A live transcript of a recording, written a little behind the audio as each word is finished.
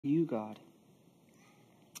you, God.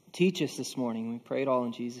 Teach us this morning. We pray it all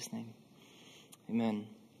in Jesus' name. Amen.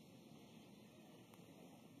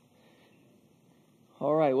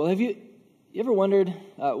 All right. Well, have you ever wondered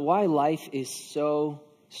why life is so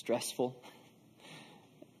stressful?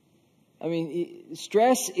 I mean,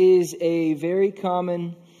 stress is a very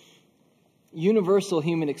common, universal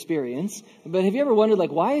human experience. But have you ever wondered,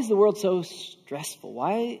 why is the world so stressful?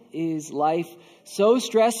 Why is life so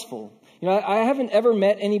stressful? You know, I haven't ever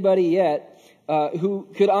met anybody yet who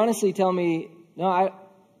could honestly tell me, no,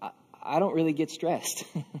 I don't really get stressed.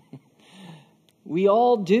 We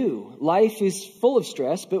all do. Life is full of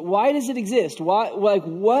stress, but why does it exist?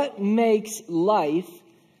 What makes life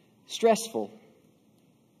stressful?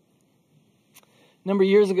 A number of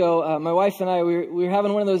years ago, my wife and I, we were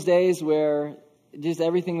having one of those days where just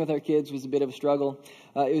everything with our kids was a bit of a struggle.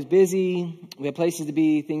 It was busy. We had places to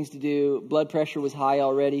be, things to do. Blood pressure was high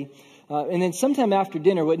already. And then sometime after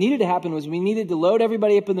dinner, what needed to happen was we needed to load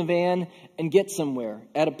everybody up in the van and get somewhere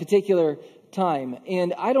at a particular time.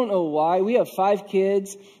 And I don't know why. We have 5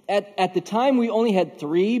 kids. At the time, we only had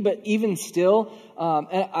 3, but even still,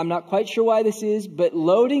 and I'm not quite sure why this is, but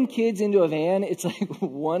loading kids into a van, it's like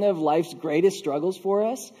one of life's greatest struggles for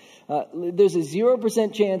us. There's a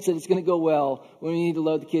 0% chance that it's going to go well when we need to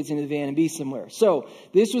load the kids into the van and be somewhere. So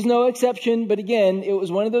this was no exception, but again, it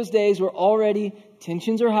was one of those days where already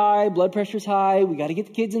tensions are high, blood pressure's high, we got to get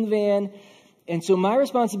the kids in the van. And so my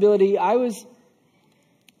responsibility, I was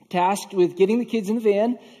tasked with getting the kids in the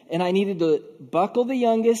van, and I needed to buckle the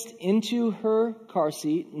youngest into her car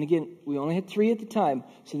seat. And again, we only had 3 at the time.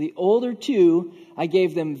 So the older 2, I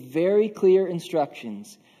gave them very clear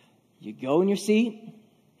instructions. You go in your seat,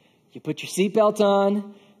 you put your seatbelt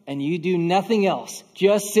on, and you do nothing else.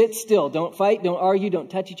 Just sit still. Don't fight, don't argue,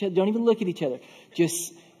 don't touch each other, don't even look at each other.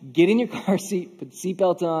 Just get in your car seat, put the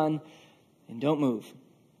seatbelt on, and don't move.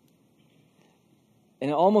 And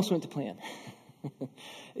it almost went to plan.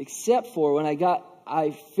 Except for when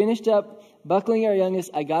I finished up buckling our youngest,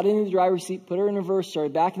 I got into the driver's seat, put her in reverse,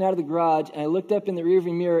 started backing out of the garage, and I looked up in the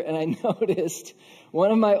rearview mirror and I noticed one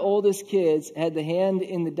of my oldest kids had the hand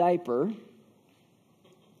in the diaper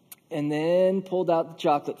and then pulled out the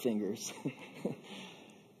chocolate fingers.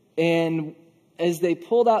 And as they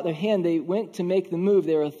pulled out their hand, they went to make the move.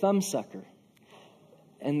 They were a thumb sucker.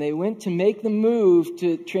 And they went to make the move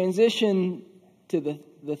to transition to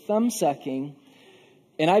the thumb sucking.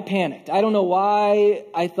 And I panicked. I don't know why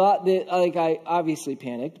I thought that, I obviously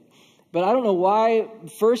panicked. But I don't know why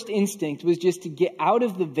first instinct was just to get out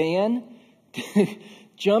of the van,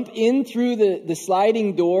 jump in through the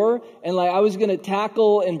sliding door, and I was going to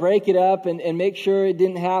tackle and break it up and make sure it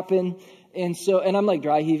didn't happen. And I'm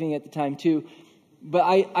dry heaving at the time too. But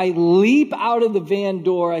I leap out of the van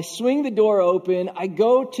door. I swing the door open. I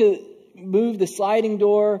go to move the sliding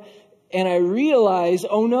door. And I realize,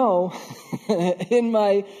 oh no, in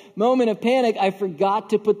my moment of panic, I forgot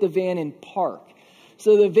to put the van in park.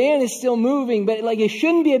 So the van is still moving, but it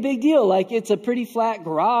shouldn't be a big deal. It's a pretty flat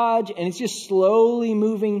garage and it's just slowly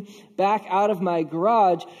moving back out of my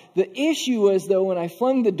garage. The issue was though, when I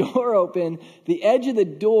flung the door open, the edge of the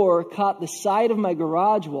door caught the side of my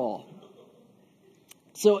garage wall.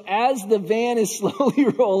 So as the van is slowly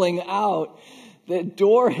rolling out, the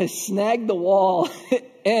door has snagged the wall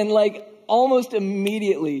and almost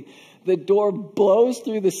immediately the door blows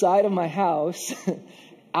through the side of my house,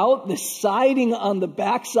 out the siding on the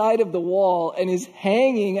back side of the wall, and is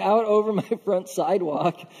hanging out over my front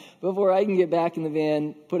sidewalk before I can get back in the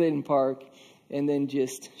van, put it in park, and then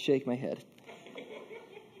just shake my head.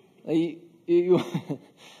 You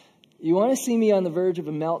want to see me on the verge of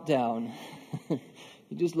a meltdown,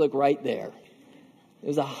 you just look right there. It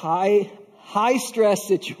was a high stress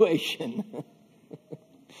situation.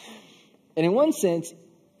 And in one sense,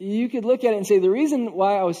 you could look at it and say, the reason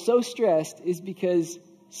why I was so stressed is because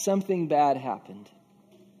something bad happened.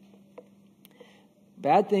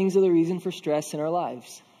 Bad things are the reason for stress in our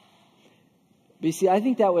lives. But you see, I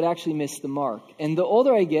think that would actually miss the mark. And the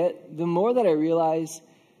older I get, the more that I realize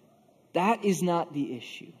that is not the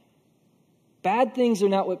issue. Bad things are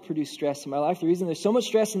not what produce stress in my life. The reason there's so much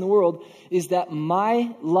stress in the world is that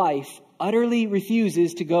my life utterly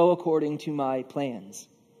refuses to go according to my plans.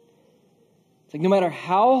 It's no matter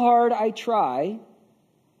how hard I try,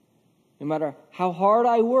 no matter how hard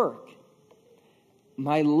I work,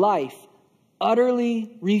 my life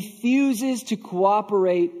utterly refuses to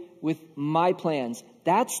cooperate with my plans.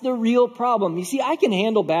 That's the real problem. You see, I can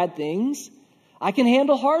handle bad things. I can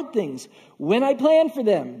handle hard things when I plan for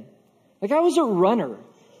them. I was a runner.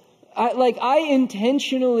 I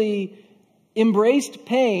intentionally embraced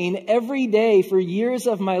pain every day for years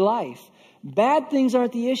of my life. Bad things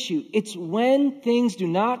aren't the issue. It's when things do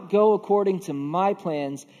not go according to my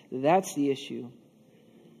plans, that's the issue.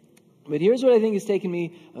 But here's what I think has taken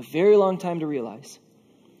me a very long time to realize.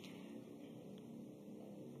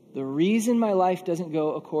 The reason my life doesn't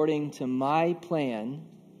go according to my plan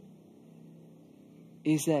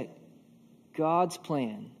is that God's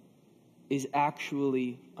plan is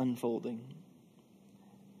actually unfolding.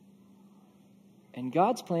 And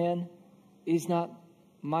God's plan is not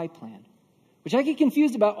my plan, which I get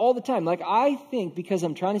confused about all the time. Like, I think because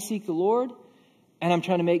I'm trying to seek the Lord and I'm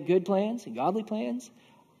trying to make good plans and godly plans,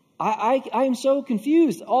 I am so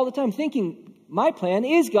confused all the time thinking my plan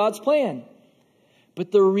is God's plan.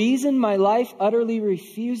 But the reason my life utterly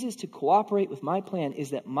refuses to cooperate with my plan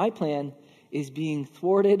is that my plan is being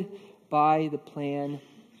thwarted by the plan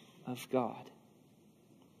of God.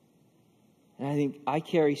 And I think I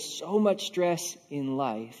carry so much stress in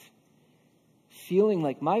life, feeling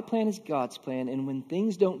like my plan is God's plan, and when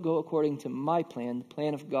things don't go according to my plan, the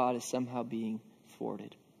plan of God is somehow being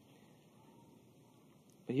thwarted.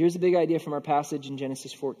 But here's the big idea from our passage in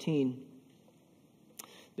Genesis 14.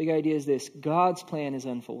 Big idea is this: God's plan is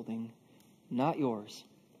unfolding, not yours,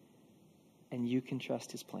 and you can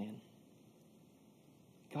trust his plan.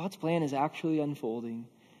 God's plan is actually unfolding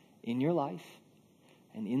in your life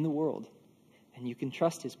and in the world, and you can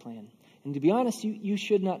trust his plan. And to be honest, you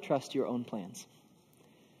should not trust your own plans.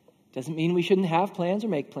 Doesn't mean we shouldn't have plans or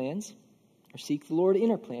make plans or seek the Lord in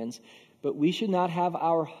our plans, but we should not have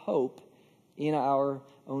our hope in our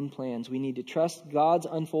own plans. We need to trust God's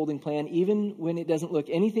unfolding plan even when it doesn't look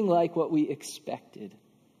anything like what we expected.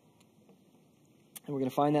 And we're going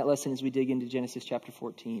to find that lesson as we dig into Genesis chapter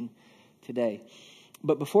 14 today.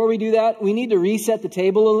 But before we do that, we need to reset the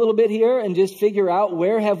table a little bit here and just figure out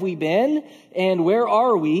where have we been and where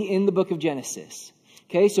are we in the book of Genesis.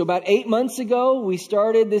 Okay, so about 8 months ago, we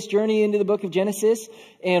started this journey into the book of Genesis.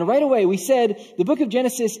 And right away, we said the book of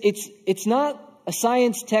Genesis, it's not a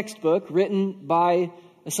science textbook written by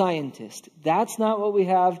a scientist. That's not what we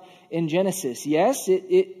have in Genesis. Yes,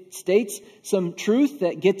 it states some truth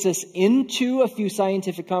that gets us into a few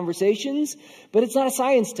scientific conversations, but it's not a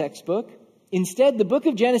science textbook. Instead, the book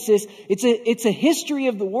of Genesis, it's a history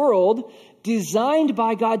of the world designed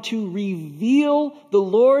by God to reveal the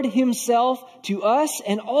Lord himself to us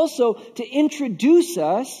and also to introduce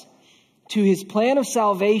us to his plan of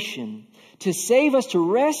salvation, to save us,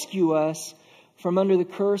 to rescue us from under the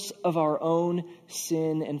curse of our own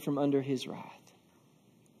sin and from under his wrath.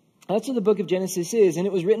 That's what the book of Genesis is, and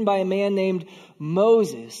it was written by a man named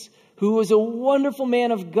Moses, who was a wonderful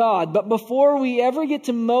man of God. But before we ever get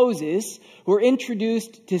to Moses, we're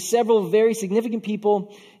introduced to several very significant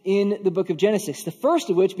people in the book of Genesis. The first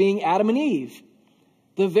of which being Adam and Eve.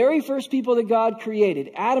 The very first people that God created.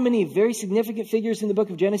 Adam and Eve, very significant figures in the book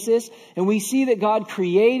of Genesis. And we see that God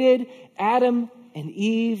created Adam and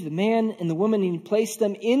Eve, the man and the woman, and he placed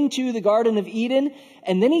them into the Garden of Eden.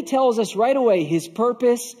 And then he tells us right away his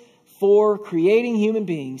purpose for creating human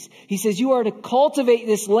beings. He says, you are to cultivate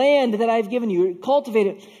this land that I've given you. Cultivate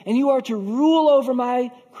it. And you are to rule over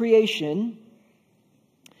my creation.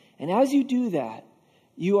 And as you do that,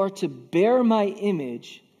 you are to bear my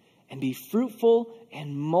image and be fruitful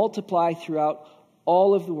and multiply throughout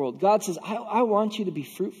all of the world. God says, I want you to be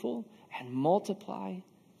fruitful and multiply.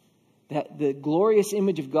 That the glorious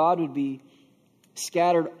image of God would be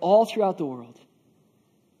scattered all throughout the world.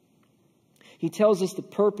 He tells us the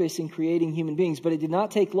purpose in creating human beings, but it did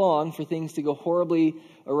not take long for things to go horribly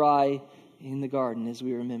awry in the garden, as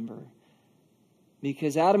we remember.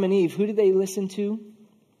 Because Adam and Eve, who did they listen to?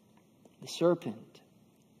 The serpent,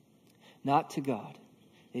 not to God.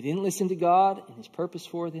 They didn't listen to God and his purpose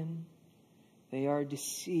for them. They are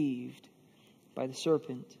deceived by the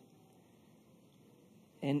serpent.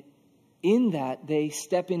 And in that, they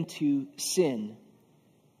step into sin.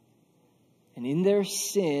 And in their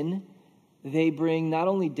sin, they bring not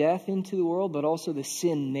only death into the world, but also the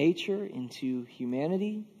sin nature into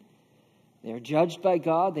humanity. They are judged by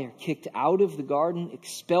God. They are kicked out of the garden,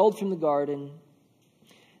 expelled from the garden.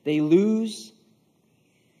 They lose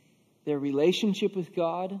their relationship with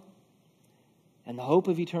God and the hope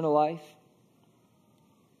of eternal life.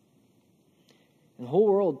 And the whole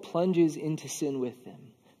world plunges into sin with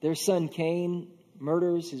them. Their son Cain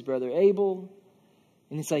murders his brother Abel.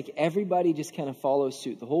 And it's like everybody just kind of follows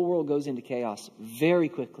suit. The whole world goes into chaos very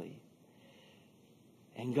quickly.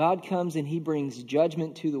 And God comes and he brings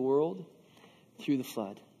judgment to the world through the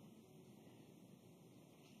flood.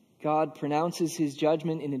 God pronounces his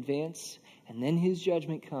judgment in advance, and then his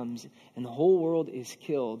judgment comes, and the whole world is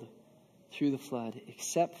killed through the flood,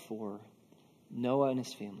 except for Noah and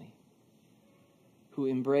his family. who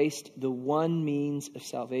embraced the one means of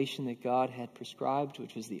salvation that God had prescribed,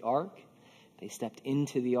 which was the ark. They stepped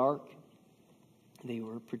into the ark. They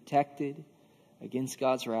were protected against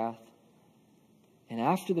God's wrath. And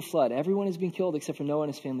after the flood, everyone has been killed except for Noah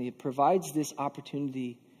and his family. It provides this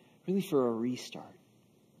opportunity really for a restart,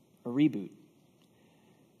 a reboot.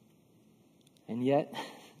 And yet,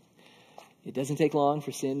 it doesn't take long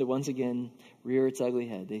for sin to once again rear its ugly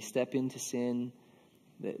head. They step into sin.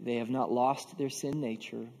 They have not lost their sin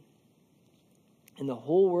nature. And the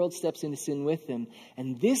whole world steps into sin with them.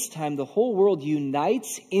 And this time the whole world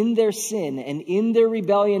unites in their sin and in their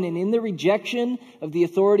rebellion and in the rejection of the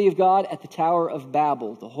authority of God at the Tower of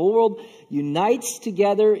Babel. The whole world unites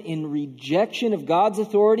together in rejection of God's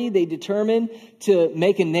authority. They determine to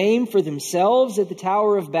make a name for themselves at the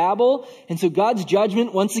Tower of Babel. And so God's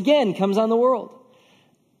judgment once again comes on the world.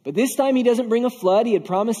 But this time he doesn't bring a flood. He had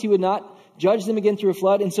promised he would not judge them again through a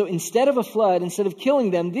flood. And so instead of a flood, instead of killing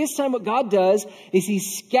them, this time what God does is he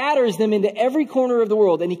scatters them into every corner of the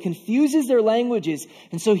world and he confuses their languages.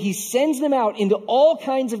 And so he sends them out into all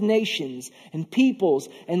kinds of nations and peoples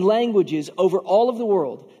and languages over all of the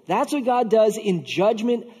world. That's what God does in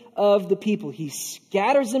judgment of the people. He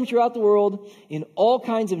scatters them throughout the world in all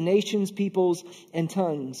kinds of nations, peoples, and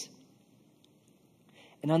tongues.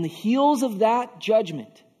 And on the heels of that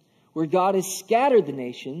judgment, where God has scattered the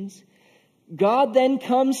nations, God then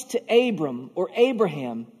comes to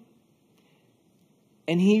Abraham,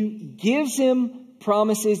 and he gives him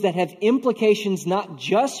promises that have implications not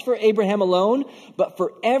just for Abraham alone, but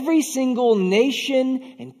for every single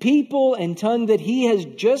nation and people and tongue that he has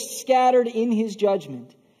just scattered in his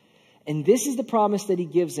judgment. And this is the promise that he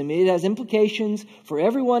gives him. It has implications for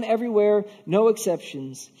everyone, everywhere, no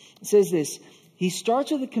exceptions. It says this. He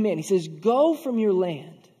starts with a command. He says, go from your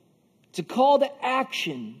land. It's a call to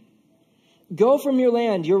action. Go from your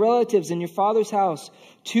land, your relatives, and your father's house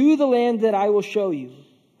to the land that I will show you.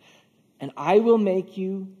 And I will make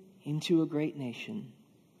you into a great nation.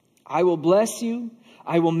 I will bless you.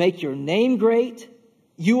 I will make your name great.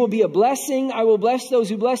 You will be a blessing. I will bless those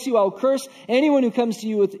who bless you. I will curse anyone who comes to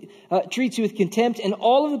you treats you with contempt. And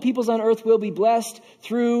all of the peoples on earth will be blessed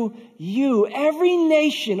through you. Every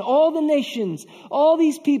nation, all the nations, all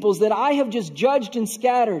these peoples that I have just judged and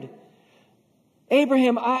scattered.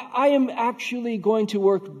 Abraham, I am actually going to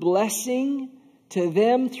work blessing to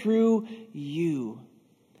them through you.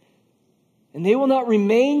 And they will not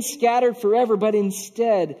remain scattered forever, but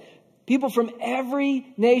instead, people from every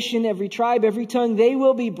nation, every tribe, every tongue, they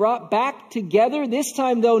will be brought back together. This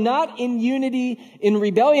time, though, not in unity, in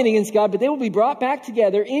rebellion against God, but they will be brought back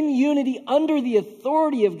together in unity under the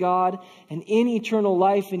authority of God and in eternal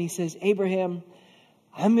life. And he says, Abraham,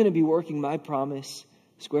 I'm going to be working my promise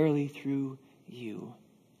squarely through you.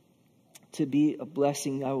 To be a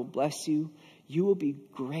blessing, I will bless you. You will be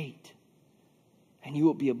great. And you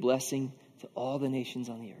will be a blessing to all the nations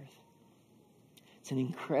on the earth. It's an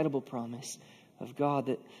incredible promise of God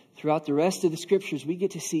that throughout the rest of the scriptures, we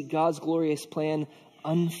get to see God's glorious plan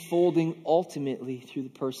unfolding ultimately through the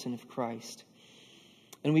person of Christ.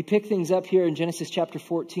 And we pick things up here in Genesis chapter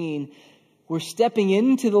 14. We're stepping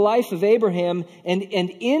into the life of Abraham and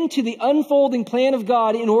into the unfolding plan of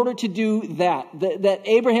God in order to do that. That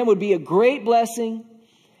Abraham would be a great blessing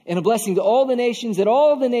and a blessing to all the nations, that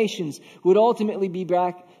all of the nations would ultimately be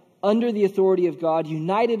back under the authority of God,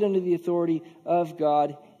 united under the authority of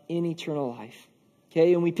God in eternal life.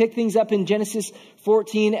 Okay, and we pick things up in Genesis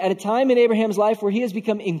 14 at a time in Abraham's life where he has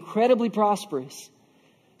become incredibly prosperous.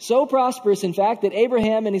 So prosperous, in fact, that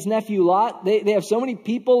Abraham and his nephew Lot, they have so many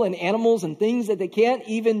people and animals and things that they can't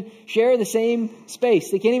even share the same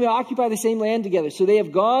space. They can't even occupy the same land together. So they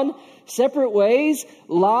have gone separate ways.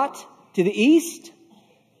 Lot to the east,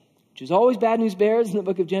 which is always bad news bears in the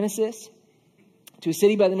book of Genesis, to a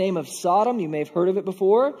city by the name of Sodom. You may have heard of it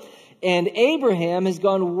before. And Abraham has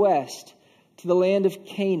gone west to the land of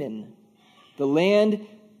Canaan.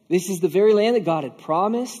 This is the very land that God had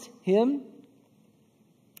promised him.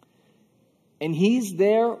 And he's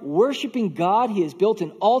there worshiping God. He has built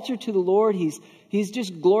an altar to the Lord. He's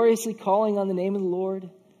just gloriously calling on the name of the Lord.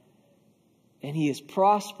 And he is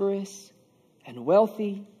prosperous and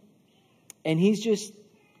wealthy. And he's just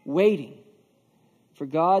waiting for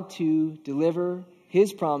God to deliver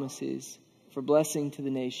his promises for blessing to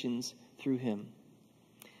the nations through him.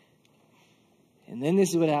 And then this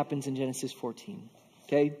is what happens in Genesis 14.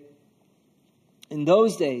 Okay? In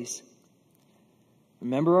those days,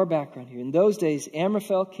 remember our background here. In those days,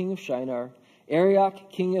 Amraphel, king of Shinar,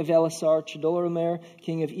 Arioch, king of Elasar, Chedorlaomer,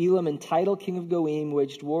 king of Elam, and Tidal, king of Goim,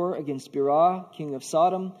 waged war against Birah, king of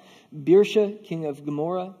Sodom, Birsha, king of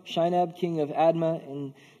Gomorrah, Shinab, king of Admah,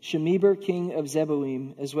 and Shemeber, king of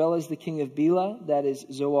Zeboim, as well as the king of Bela, that is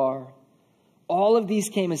Zoar. All of these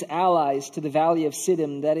came as allies to the valley of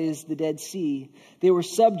Siddim, that is the Dead Sea. They were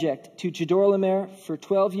subject to Chedorlaomer for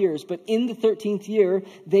 12 years, but in the 13th year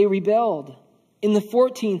they rebelled. In the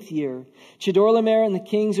 14th year, Chedorlaomer and the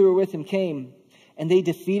kings who were with him came, and they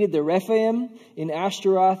defeated the Rephaim in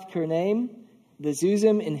Ashtaroth Karnaim, the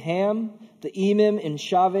Zuzim in Ham, the Emim in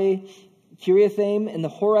Shaveh, Kiriathaim, and the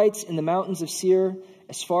Horites in the mountains of Seir,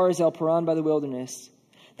 as far as El Paran by the wilderness.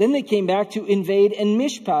 Then they came back to invade En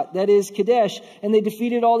Mishpat, that is Kadesh, and they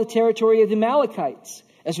defeated all the territory of the Amalekites,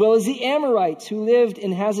 as well as the Amorites who lived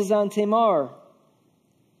in Hazazon Tamar.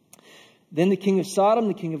 Then the king of Sodom,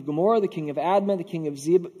 the king of Gomorrah, the king of Admah, the king of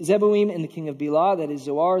Zeboim, and the king of Bela, that is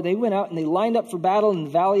Zoar, they went out and they lined up for battle in the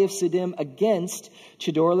valley of Siddim against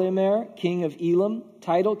Chedorlaomer, king of Elam,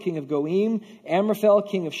 Tidal, king of Goim, Amraphel,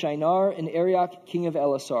 king of Shinar, and Arioch, king of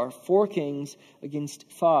Elasar. 4 kings against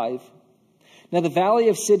 5. Now the valley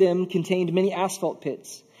of Siddim contained many asphalt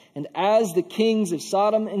pits, and as the kings of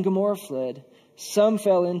Sodom and Gomorrah fled, some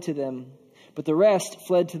fell into them, but the rest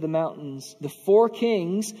fled to the mountains. The 4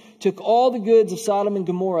 kings took all the goods of Sodom and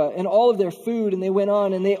Gomorrah and all of their food, and they went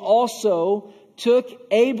on, and they also took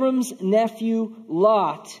Abram's nephew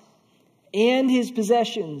Lot and his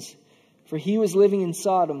possessions, for he was living in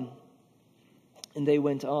Sodom, and they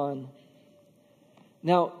went on.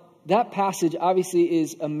 Now, that passage obviously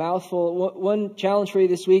is a mouthful. One challenge for you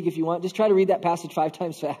this week, if you want, just try to read that passage 5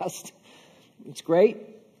 times fast. It's great.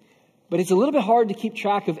 But it's a little bit hard to keep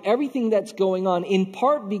track of everything that's going on, in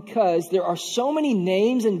part because there are so many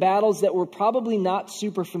names and battles that we're probably not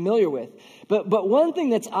super familiar with. But one thing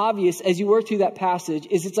that's obvious as you work through that passage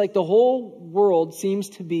is it's like the whole world seems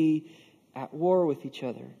to be at war with each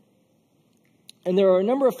other. And there are a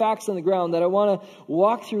number of facts on the ground that I want to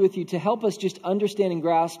walk through with you to help us just understand and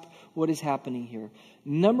grasp what is happening here.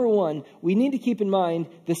 Number 1, we need to keep in mind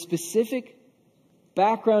the specific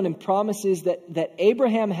background and promises that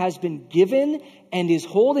Abraham has been given and is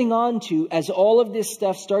holding on to as all of this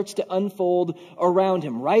stuff starts to unfold around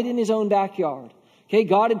him, right in his own backyard. Okay,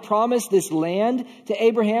 God had promised this land to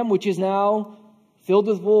Abraham, which is now filled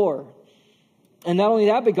with war. And not only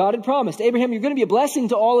that, but God had promised, Abraham, you're going to be a blessing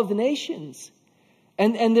to all of the nations.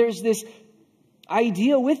 And there's this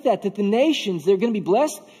idea with that the nations, they're going to be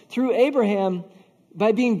blessed through Abraham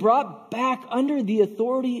by being brought back under the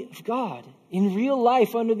authority of God, in real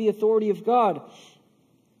life under the authority of God.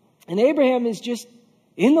 And Abraham is just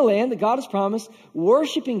in the land that God has promised,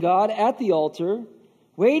 worshiping God at the altar,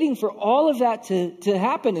 waiting for all of that to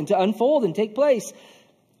happen and to unfold and take place.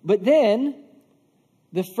 But then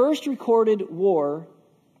the first recorded war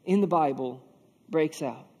in the Bible breaks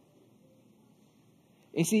out.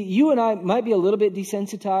 And see, you and I might be a little bit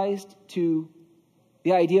desensitized to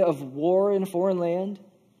the idea of war in a foreign land.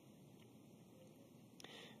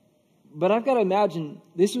 But I've got to imagine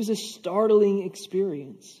this was a startling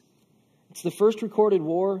experience. It's the first recorded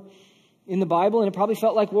war in the Bible, and it probably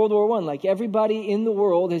felt like World War I. Like everybody in the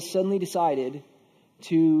world has suddenly decided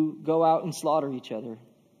to go out and slaughter each other.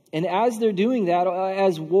 And as they're doing that,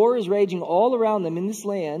 as war is raging all around them in this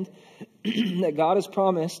land that God has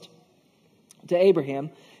promised to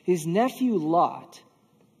Abraham, his nephew Lot,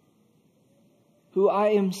 who I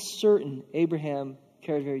am certain Abraham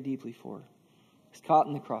cared very deeply for, is caught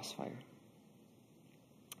in the crossfire.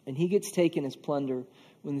 And he gets taken as plunder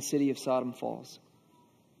when the city of Sodom falls.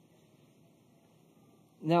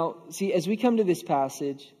 Now, see, as we come to this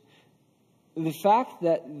passage, the fact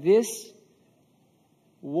that this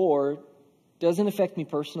war doesn't affect me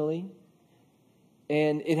personally,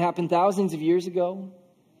 and it happened thousands of years ago,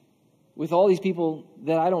 with all these people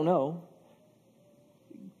that I don't know,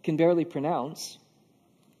 can barely pronounce.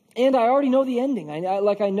 And I already know the ending.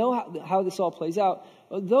 I know how this all plays out.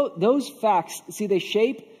 Those facts, see, they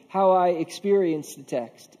shape how I experience the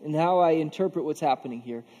text and how I interpret what's happening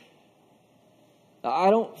here. I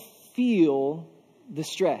don't feel the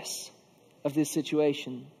stress of this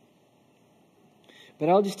situation. But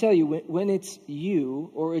I'll just tell you, when it's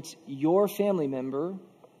you or it's your family member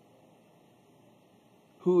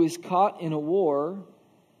who is caught in a war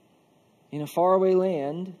in a faraway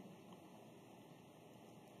land,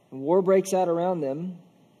 and war breaks out around them,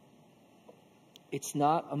 it's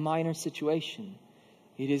not a minor situation.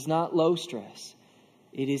 It is not low stress.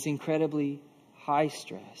 It is incredibly high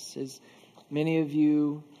stress. As many of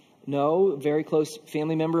you know, a very close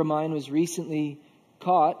family member of mine was recently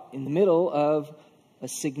caught in the middle of a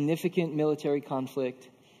significant military conflict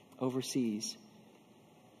overseas.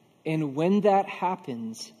 And when that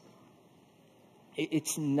happens,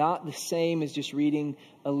 it's not the same as just reading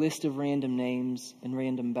a list of random names and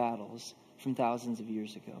random battles from thousands of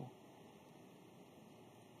years ago.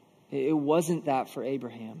 It wasn't that for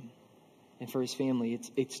Abraham and for his family.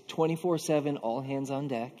 It's 24/7, all hands on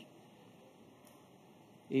deck.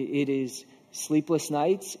 It is sleepless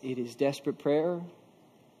nights. It is desperate prayer.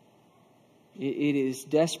 It is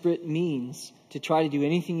desperate means to try to do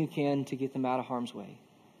anything you can to get them out of harm's way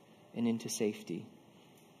and into safety.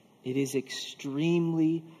 It is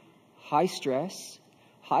extremely high stress,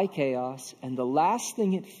 high chaos, and the last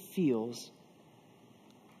thing it feels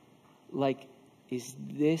like is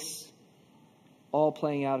this all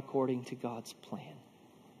playing out according to God's plan.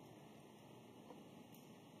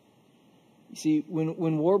 You see,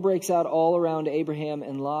 when war breaks out all around Abraham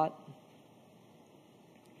and Lot,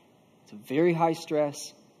 it's a very high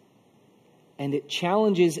stress, and it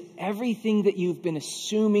challenges everything that you've been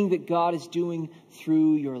assuming that God is doing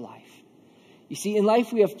through your life. You see, in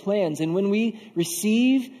life we have plans, and when we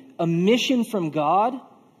receive a mission from God,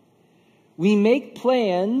 we make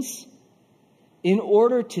plans in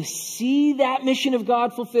order to see that mission of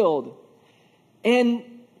God fulfilled. And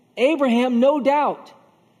Abraham, no doubt,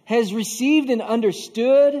 has received and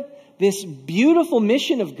understood this beautiful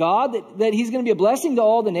mission of God, that he's going to be a blessing to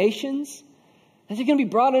all the nations, that they're going to be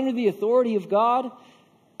brought under the authority of God.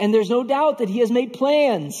 And there's no doubt that he has made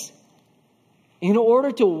plans in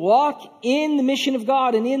order to walk in the mission of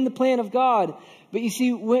God and in the plan of God. But you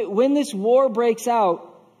see, when this war breaks out,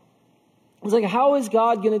 it's like, how is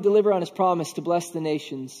God going to deliver on his promise to bless the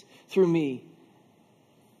nations through me,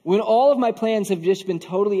 when all of my plans have just been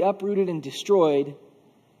totally uprooted and destroyed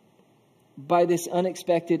by this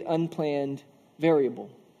unexpected, unplanned variable?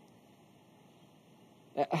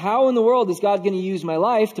 How in the world is God going to use my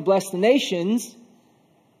life to bless the nations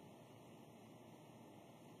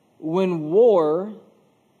when war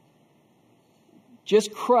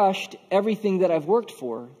just crushed everything that I've worked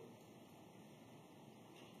for?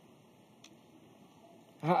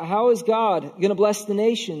 How is God going to bless the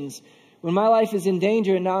nations when my life is in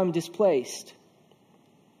danger and now I'm displaced?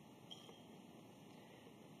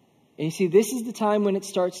 And you see, this is the time when it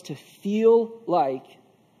starts to feel like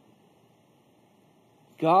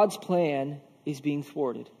God's plan is being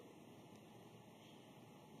thwarted.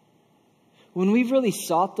 When we've really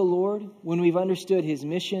sought the Lord, when we've understood his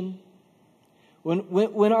mission,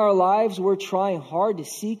 when our lives we're trying hard to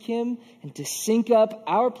seek him and to sync up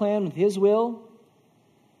our plan with his will,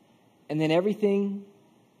 and then everything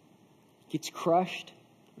gets crushed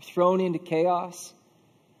or thrown into chaos,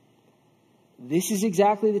 this is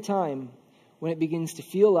exactly the time when it begins to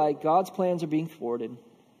feel like God's plans are being thwarted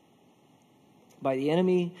by the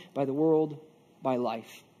enemy, by the world, by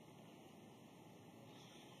life.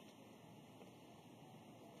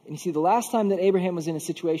 And you see, the last time that Abraham was in a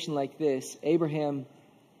situation like this, Abraham,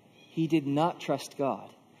 he did not trust God.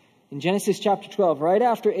 In Genesis chapter 12, right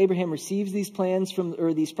after Abraham receives these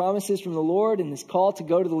these promises from the Lord and this call to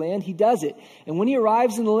go to the land, he does it. And when he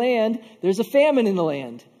arrives in the land, there's a famine in the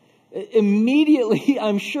land. Immediately,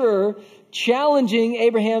 I'm sure, challenging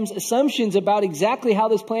Abraham's assumptions about exactly how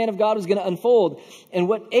this plan of God was going to unfold. And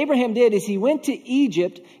what Abraham did is he went to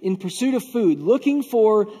Egypt in pursuit of food, looking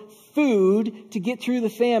for food to get through the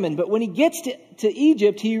famine. But when he gets to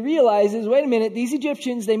Egypt, he realizes, wait a minute, these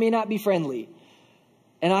Egyptians, they may not be friendly.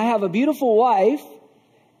 And I have a beautiful wife,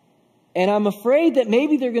 and I'm afraid that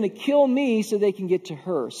maybe they're going to kill me so they can get to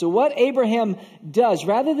her. So what Abraham does,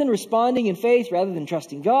 rather than responding in faith, rather than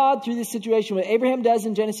trusting God through this situation, what Abraham does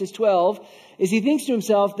in Genesis 12 is he thinks to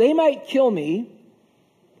himself, they might kill me,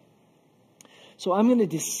 so I'm going to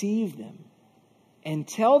deceive them and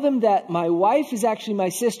tell them that my wife is actually my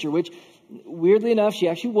sister, which, weirdly enough, she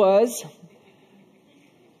actually was.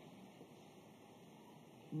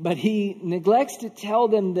 But he neglects to tell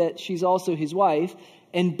them that she's also his wife.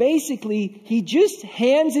 And basically, he just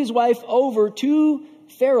hands his wife over to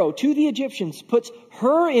Pharaoh, to the Egyptians, puts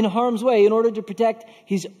her in harm's way in order to protect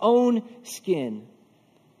his own skin.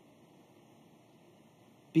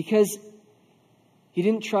 Because he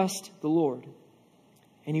didn't trust the Lord.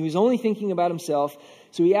 And he was only thinking about himself.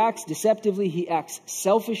 So he acts deceptively, he acts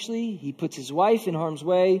selfishly, he puts his wife in harm's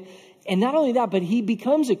way. And not only that, but he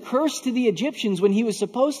becomes a curse to the Egyptians when he was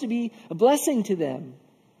supposed to be a blessing to them.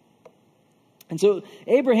 And so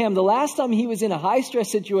Abraham, the last time he was in a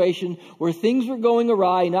high-stress situation where things were going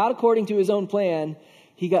awry, not according to his own plan,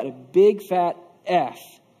 he got a big fat F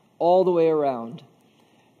all the way around.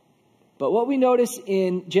 But what we notice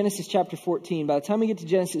in Genesis chapter 14, by the time we get to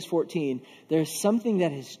Genesis 14, there's something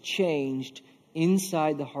that has changed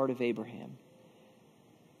inside the heart of Abraham.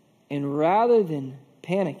 And rather than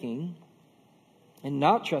panicking and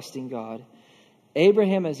not trusting God,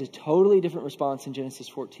 Abraham has a totally different response in Genesis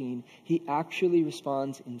 14. He actually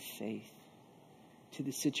responds in faith to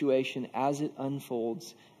the situation as it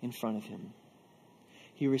unfolds in front of him.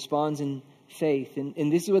 He responds in faith.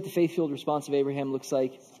 And this is what the faith-filled response of Abraham looks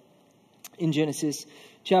like in Genesis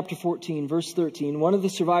chapter 14, verse 13. One of the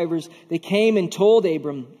survivors, they came and told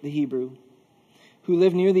Abram, the Hebrew, who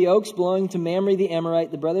lived near the oaks belonging to Mamre the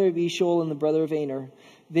Amorite, the brother of Eshcol and the brother of Aner.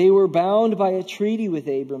 They were bound by a treaty with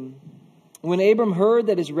Abram. When Abram heard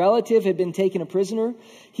that his relative had been taken a prisoner,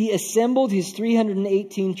 he assembled his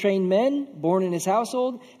 318 trained men born in his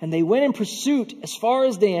household, and they went in pursuit as far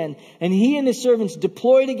as Dan. And he and his servants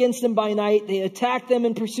deployed against them by night. They attacked them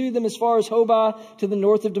and pursued them as far as Hobah to the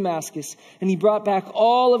north of Damascus. And he brought back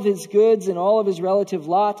all of his goods and all of his relative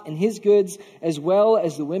Lot and his goods, as well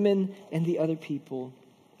as the women and the other people.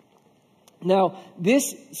 Now,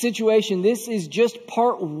 this situation, this is just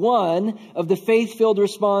part one of the faith-filled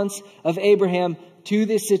response of Abraham to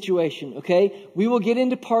this situation, okay? We will get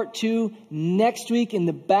into part two next week in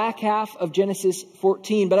the back half of Genesis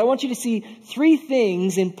 14. But I want you to see three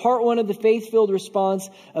things in part one of the faith-filled response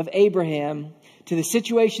of Abraham to the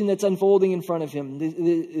situation that's unfolding in front of him,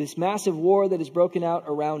 this massive war that is broken out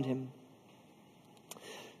around him.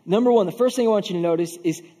 Number one, the first thing I want you to notice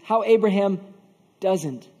is how Abraham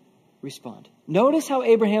doesn't respond. Notice how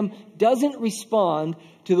Abraham doesn't respond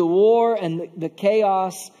to the war and the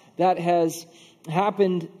chaos that has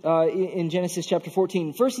happened in Genesis chapter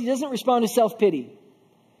 14. First, he doesn't respond to self-pity.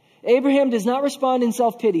 Abraham does not respond in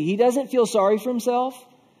self-pity. He doesn't feel sorry for himself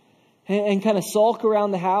and kind of sulk around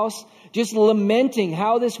the house, just lamenting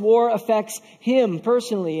how this war affects him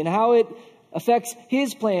personally and how it affects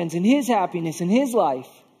his plans and his happiness and his life.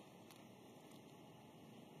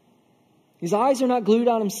 His eyes are not glued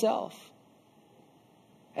on himself.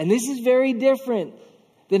 And this is very different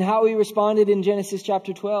than how he responded in Genesis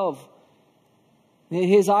chapter 12.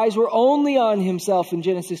 His eyes were only on himself in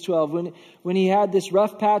Genesis 12. When he had this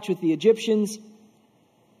rough patch with the Egyptians,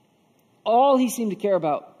 all he seemed to care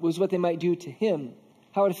about was what they might do to him,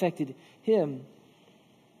 how it affected him.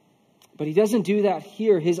 But he doesn't do that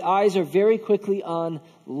here. His eyes are very quickly on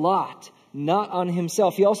Lot, not on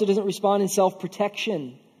himself. He also doesn't respond in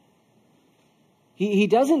self-protection. He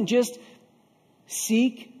doesn't just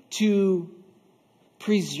seek to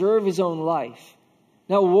preserve his own life.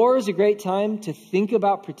 Now, war is a great time to think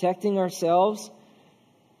about protecting ourselves,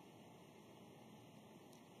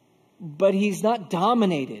 but he's not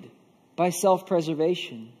dominated by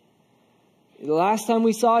self-preservation. The last time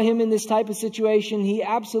we saw him in this type of situation, he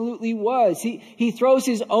absolutely was. He throws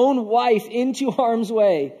his own wife into harm's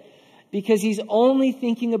way because he's only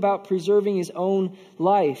thinking about preserving his own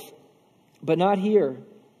life. But not here.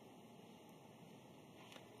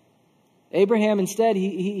 Abraham, instead,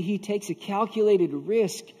 he takes a calculated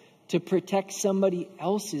risk to protect somebody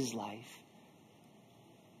else's life,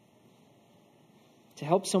 to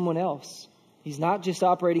help someone else. He's not just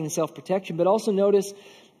operating in self-protection, but also notice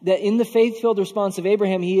that in the faith-filled response of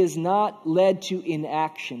Abraham, he is not led to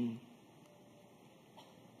inaction.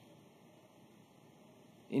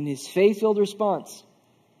 In his faith-filled response,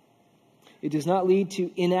 it does not lead to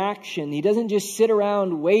inaction. He doesn't just sit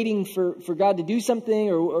around waiting for God to do something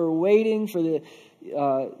or waiting for the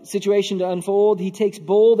situation to unfold. He takes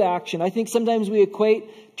bold action. I think sometimes we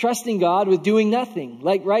equate trusting God with doing nothing.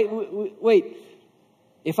 Like, right? Wait,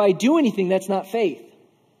 if I do anything, that's not faith.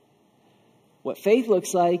 What faith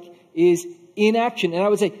looks like is inaction. And I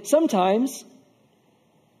would say sometimes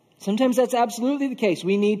that's absolutely the case.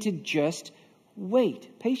 We need to just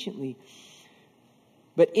wait patiently.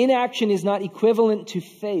 But inaction is not equivalent to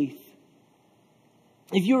faith.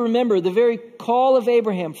 If you remember the very call of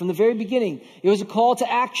Abraham from the very beginning, it was a call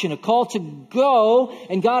to action, a call to go.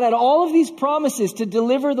 And God had all of these promises to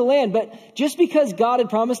deliver the land. But just because God had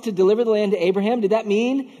promised to deliver the land to Abraham, did that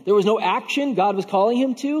mean there was no action God was calling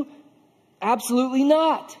him to? Absolutely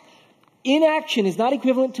not. Inaction is not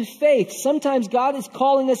equivalent to faith. Sometimes God is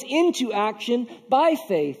calling us into action by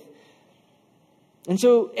faith. And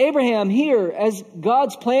so Abraham here, as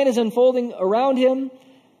God's plan is unfolding around him,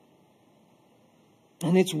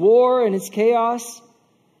 and it's war and it's chaos,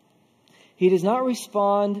 he does not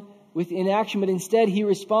respond with inaction, but instead he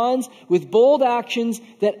responds with bold actions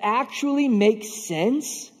that actually make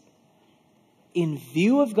sense in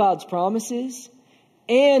view of God's promises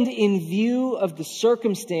and in view of the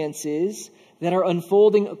circumstances that are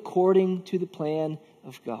unfolding according to the plan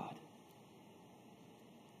of God.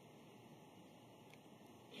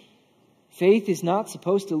 Faith is not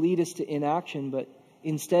supposed to lead us to inaction, but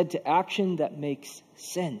instead to action that makes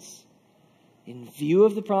sense in view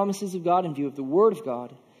of the promises of God, in view of the Word of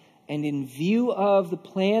God, and in view of the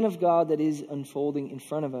plan of God that is unfolding in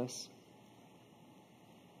front of us.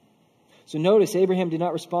 So notice, Abraham did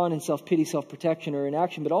not respond in self-pity, self-protection, or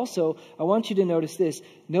inaction, but also, I want you to notice this.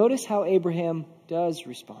 Notice how Abraham does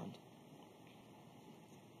respond.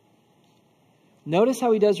 Notice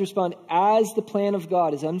how he does respond as the plan of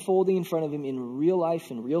God is unfolding in front of him in real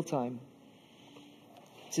life, in real time.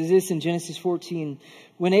 It says this in Genesis 14.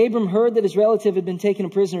 When Abram heard that his relative had been taken a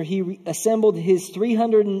prisoner, he assembled his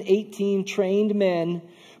 318 trained men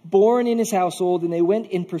born in his household, and they went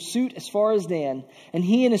in pursuit as far as Dan. And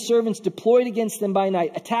he and his servants deployed against them by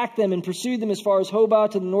night, attacked them, and pursued them as far as Hobah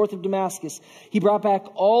to the north of Damascus. He brought back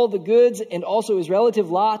all the goods, and also his relative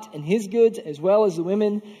Lot and his goods, as well as the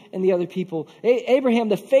women and the other people. Abraham,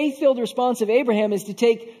 the faith-filled response of Abraham is to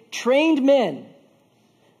take trained men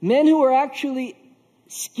who are actually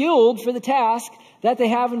skilled for the task that they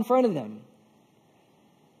have in front of them.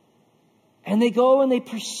 And they go and they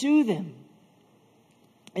pursue them.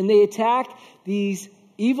 And they attack these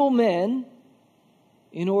evil men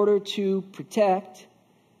in order to protect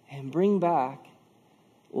and bring back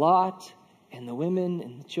Lot and the women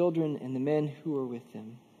and the children and the men who are with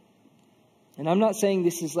them. And I'm not saying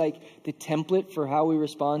this is like the template for how we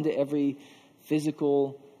respond to every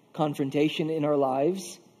physical confrontation in our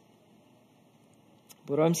lives.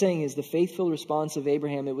 But what I'm saying is the faithful response of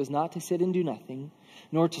Abraham, it was not to sit and do nothing,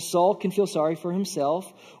 nor to sulk and feel sorry for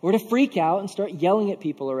himself, or to freak out and start yelling at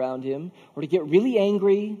people around him, or to get really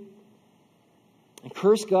angry and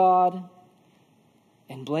curse God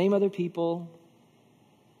and blame other people,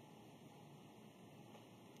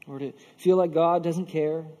 or to feel like God doesn't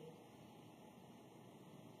care.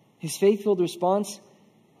 His faithful response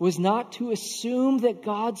was not to assume that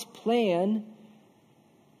God's plan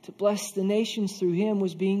to bless the nations through him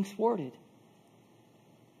was being thwarted.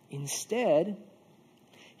 Instead,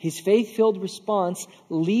 his faith-filled response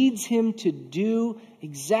leads him to do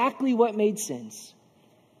exactly what made sense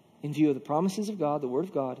in view of the promises of God, the Word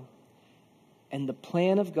of God, and the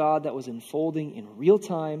plan of God that was unfolding in real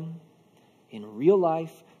time, in real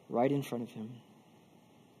life, right in front of him.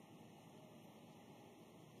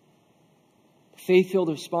 The faith-filled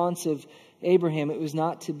response of Abraham, it was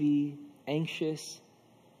not to be anxious,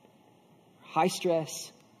 high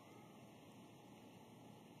stress,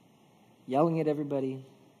 yelling at everybody,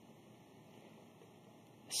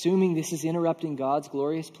 assuming this is interrupting God's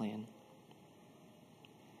glorious plan.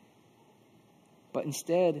 But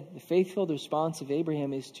instead, the faithful response of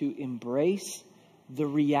Abraham is to embrace the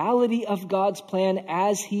reality of God's plan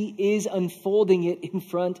as he is unfolding it in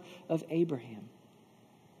front of Abraham.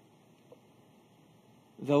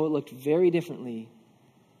 Though it looked very differently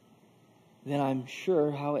than I'm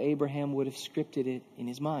sure how Abraham would have scripted it in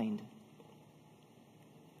his mind.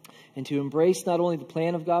 And to embrace not only the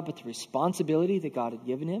plan of God, but the responsibility that God had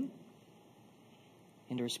given him,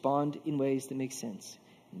 and to respond in ways that make sense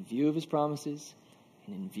in view of his promises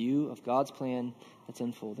and in view of God's plan that's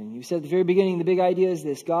unfolding. You said at the very beginning, the big idea is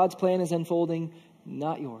this: God's plan is unfolding,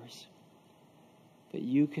 not yours. But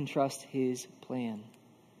you can trust his plan.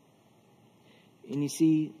 And you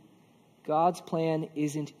see, God's plan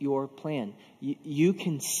isn't your plan. You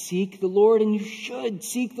can seek the Lord, and you should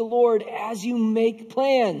seek the Lord as you make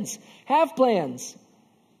plans. Have plans.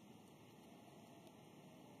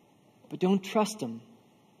 But don't trust him.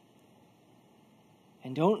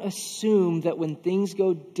 And don't assume that when things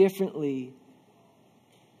go differently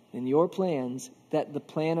than your plans, that the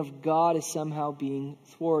plan of God is somehow being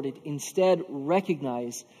thwarted. Instead,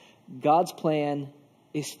 recognize God's plan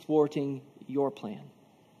is thwarting your plan.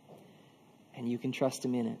 And you can trust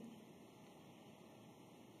him in it.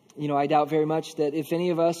 You know, I doubt very much that if any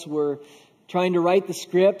of us were trying to write the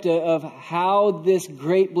script of how this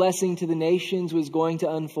great blessing to the nations was going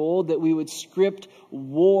to unfold, that we would script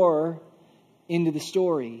war into the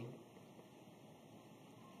story.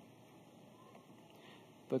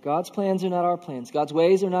 But God's plans are not our plans. God's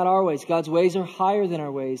ways are not our ways. God's ways are higher than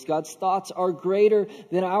our ways. God's thoughts are greater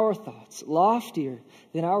than our thoughts, loftier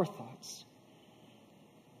than our thoughts.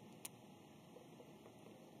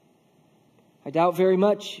 I doubt very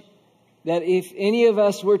much that if any of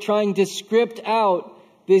us were trying to script out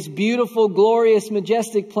this beautiful, glorious,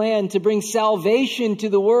 majestic plan to bring salvation to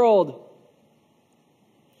the world,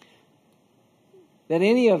 that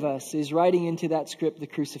any of us is writing into that script the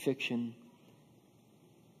crucifixion,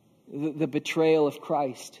 the betrayal of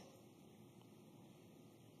Christ.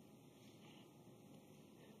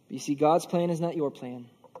 But you see, God's plan is not your plan.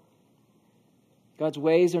 God's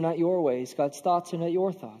ways are not your ways. God's thoughts are not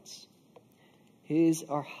your thoughts. His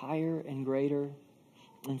are higher and greater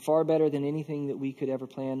and far better than anything that we could ever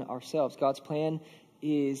plan ourselves. God's plan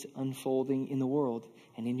is unfolding in the world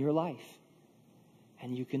and in your life,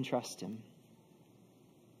 and you can trust him.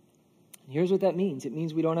 And here's what that means. It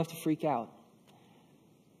means we don't have to freak out.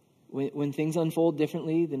 When things unfold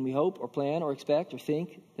differently than we hope or plan or expect or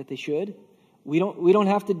think that they should, we don't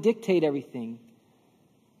have to dictate everything.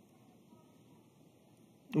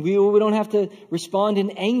 We don't have to respond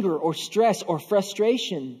in anger or stress or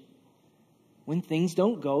frustration when things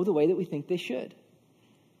don't go the way that we think they should.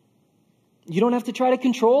 You don't have to try to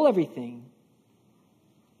control everything.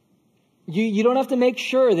 You don't have to make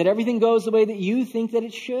sure that everything goes the way that you think that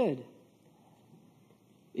it should.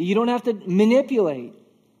 You don't have to manipulate.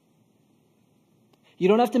 You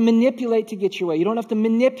don't have to manipulate to get your way. You don't have to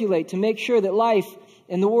manipulate to make sure that life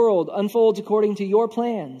and the world unfolds according to your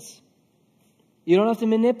plans. You don't have to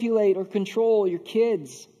manipulate or control your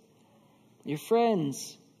kids, your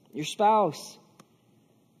friends, your spouse,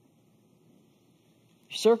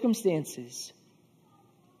 your circumstances.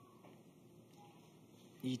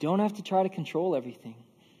 You don't have to try to control everything.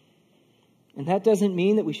 And that doesn't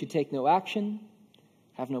mean that we should take no action,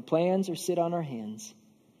 have no plans, or sit on our hands.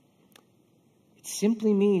 It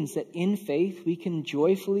simply means that in faith we can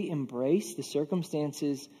joyfully embrace the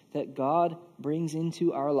circumstances that God brings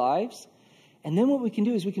into our lives. And then what we can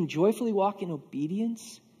do is we can joyfully walk in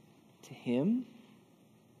obedience to him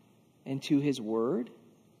and to his word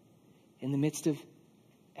in the midst of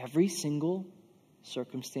every single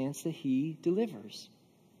circumstance that he delivers.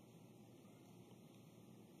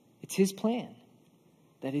 It's his plan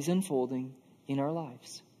that is unfolding in our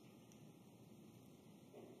lives.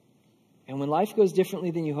 And when life goes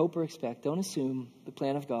differently than you hope or expect, don't assume the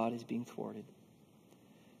plan of God is being thwarted.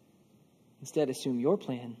 Instead, assume your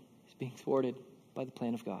plan is being thwarted by the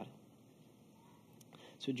plan of God.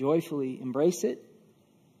 So joyfully embrace it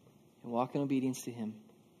and walk in obedience to him.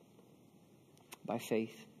 By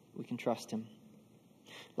faith, we can trust him.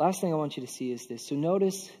 Last thing I want you to see is this. So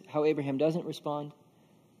notice how Abraham doesn't respond.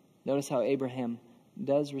 Notice how Abraham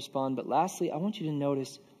does respond. But lastly, I want you to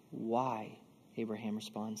notice why Abraham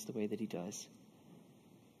responds the way that he does.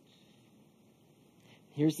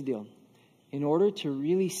 Here's the deal. In order to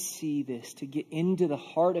really see this, to get into the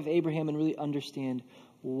heart of Abraham and really understand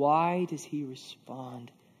why does he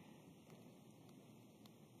respond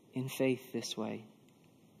in faith this way,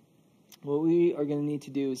 what we are going to need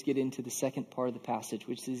to do is get into the second part of the passage,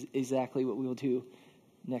 which is exactly what we will do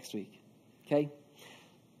next week. Okay?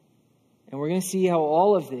 And we're going to see how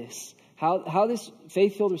all of this, how this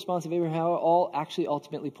faith-filled response of Abraham, how it all actually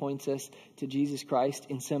ultimately points us to Jesus Christ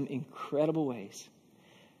in some incredible ways.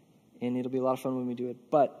 And it'll be a lot of fun when we do it.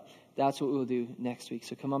 But that's what we'll do next week.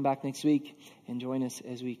 So come on back next week and join us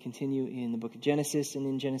as we continue in the book of Genesis and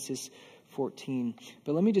in Genesis 14.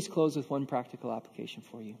 But let me just close with one practical application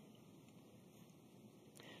for you.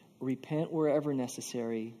 Repent wherever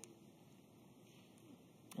necessary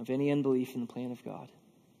of any unbelief in the plan of God.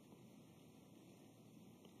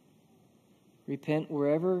 Repent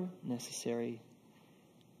wherever necessary.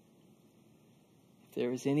 If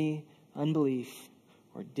there is any unbelief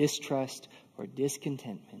or distrust or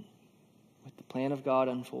discontentment with the plan of God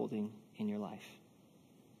unfolding in your life.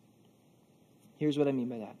 Here's what I mean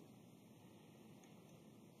by that.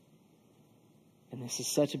 And this is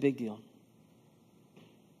such a big deal.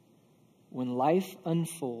 When life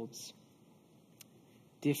unfolds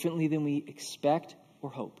differently than we expect or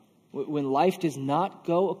hope, when life does not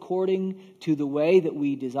go according to the way that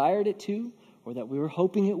we desired it to, or that we were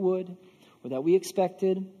hoping it would, or that we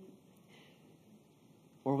expected,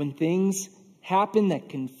 or when things happen that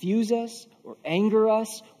confuse us, or anger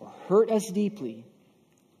us, or hurt us deeply,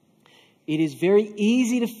 it is very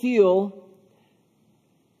easy to feel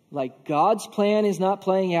like God's plan is not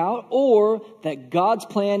playing out, or that God's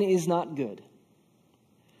plan is not good.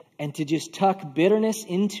 And to just tuck bitterness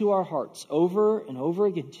into our hearts over and over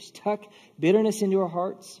again. Just tuck bitterness into our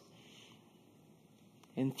hearts.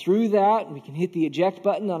 And through that, we can hit the eject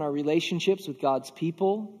button on our relationships with God's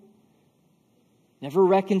people. Never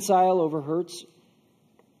reconcile over hurts.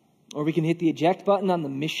 Or we can hit the eject button on the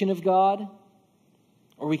mission of God.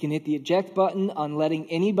 Or we can hit the eject button on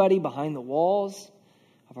letting anybody behind the walls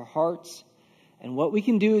of our hearts. And what we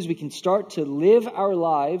can do is we can start to live our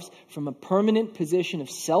lives from a permanent position of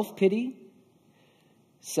self-pity,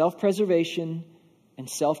 self-preservation, and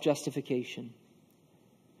self-justification.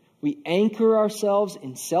 We anchor ourselves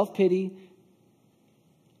in self-pity,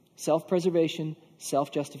 self-preservation,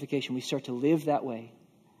 self-justification. We start to live that way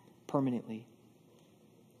permanently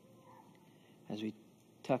as we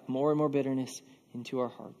tuck more and more bitterness into our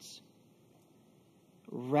hearts,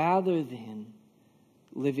 rather than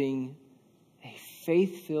living a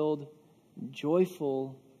faith-filled,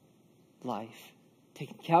 joyful life,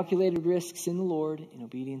 taking calculated risks in the Lord in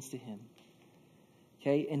obedience to Him.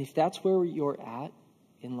 Okay, and if that's where you're at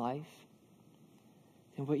in life,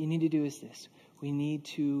 then what you need to do is this. We need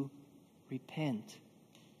to repent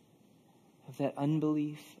of that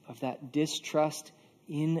unbelief, of that distrust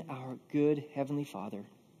in our good Heavenly Father.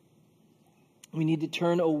 We need to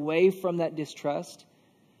turn away from that distrust.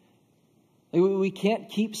 We can't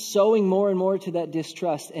keep sowing more and more to that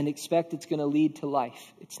distrust and expect it's going to lead to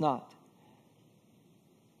life. It's not.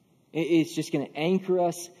 It's just going to anchor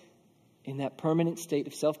us in that permanent state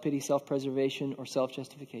of self-pity, self-preservation, or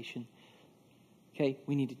self-justification. Okay,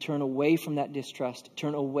 we need to turn away from that distrust,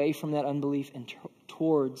 turn away from that unbelief, and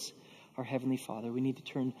towards our Heavenly Father. We need to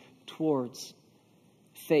turn towards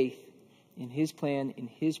faith in His plan, in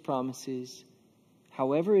His promises.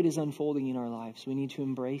 However it is unfolding in our lives, we need to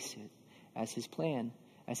embrace it as His plan,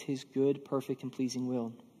 as His good, perfect, and pleasing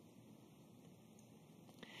will.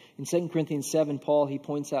 In 2 Corinthians 7, Paul, he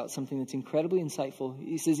points out something that's incredibly insightful.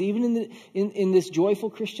 He says, even in this joyful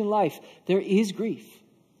Christian life, there is grief.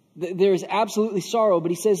 There is absolutely sorrow.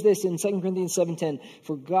 But he says this in 2 Corinthians 7:10,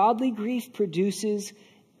 for godly grief produces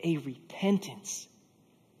a repentance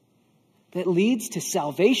that leads to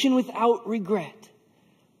salvation without regret.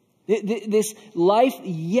 This life,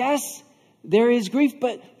 yes, there is grief,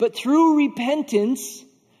 but through repentance,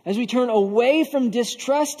 as we turn away from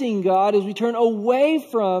distrusting God, as we turn away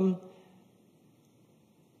from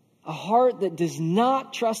a heart that does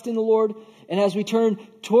not trust in the Lord, and as we turn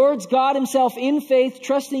towards God Himself in faith,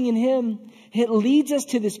 trusting in Him, it leads us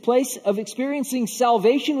to this place of experiencing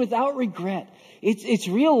salvation without regret. It's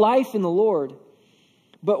real life in the Lord.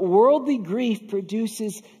 But worldly grief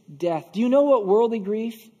produces death. Do you know what worldly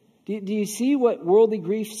grief? Do you see what worldly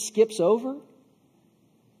grief skips over?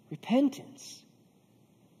 Repentance.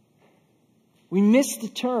 We miss the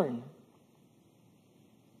turn.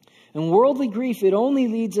 And worldly grief, it only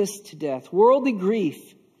leads us to death. Worldly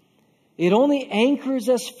grief, it only anchors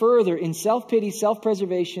us further in self-pity,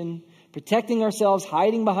 self-preservation, protecting ourselves,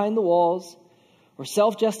 hiding behind the walls, or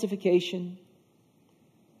self-justification.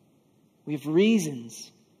 We have reasons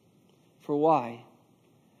for why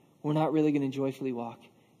we're not really going to joyfully walk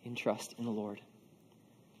in trust in the Lord.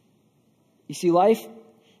 You see, life,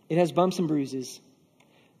 it has bumps and bruises.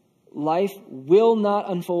 Life will not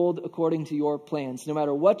unfold according to your plans. No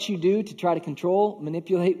matter what you do to try to control,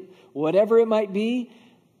 manipulate, whatever it might be,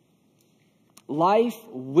 life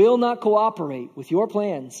will not cooperate with your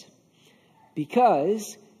plans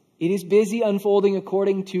because it is busy unfolding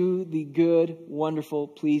according to the good, wonderful,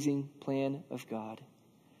 pleasing plan of God,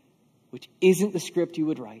 which isn't the script you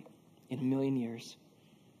would write in a million years.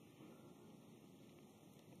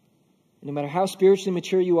 No matter how spiritually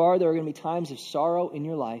mature you are, there are going to be times of sorrow in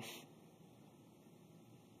your life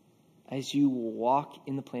as you walk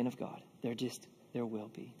in the plan of God. There will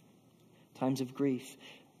be times of grief.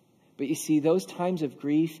 But you see, those times of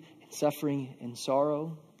grief and suffering and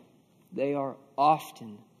sorrow, they are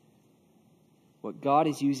often what God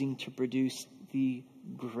is using to produce the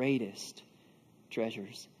greatest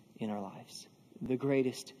treasures in our lives. The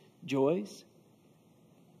greatest joys,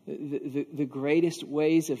 the greatest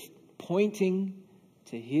ways of pointing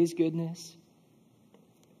to His goodness.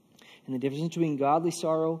 And the difference between godly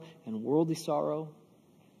sorrow and worldly sorrow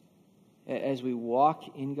as we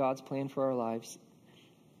walk in God's plan for our lives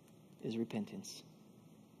is repentance.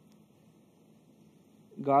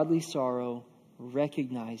 Godly sorrow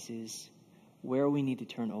recognizes where we need to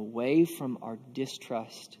turn away from our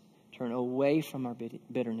distrust, turn away from our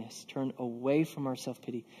bitterness, turn away from our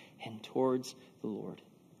self-pity, and towards the Lord.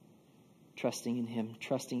 Trusting in Him,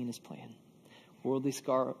 trusting in His plan. Worldly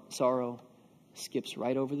sorrow skips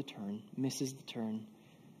right over the turn, misses the turn,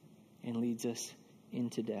 and leads us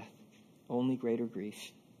into death. Only greater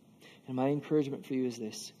grief. And my encouragement for you is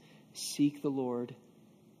this. Seek the Lord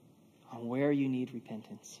on where you need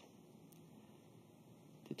repentance.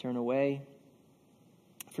 To turn away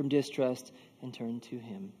from distrust and turn to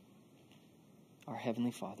Him, our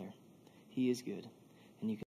Heavenly Father. He is good.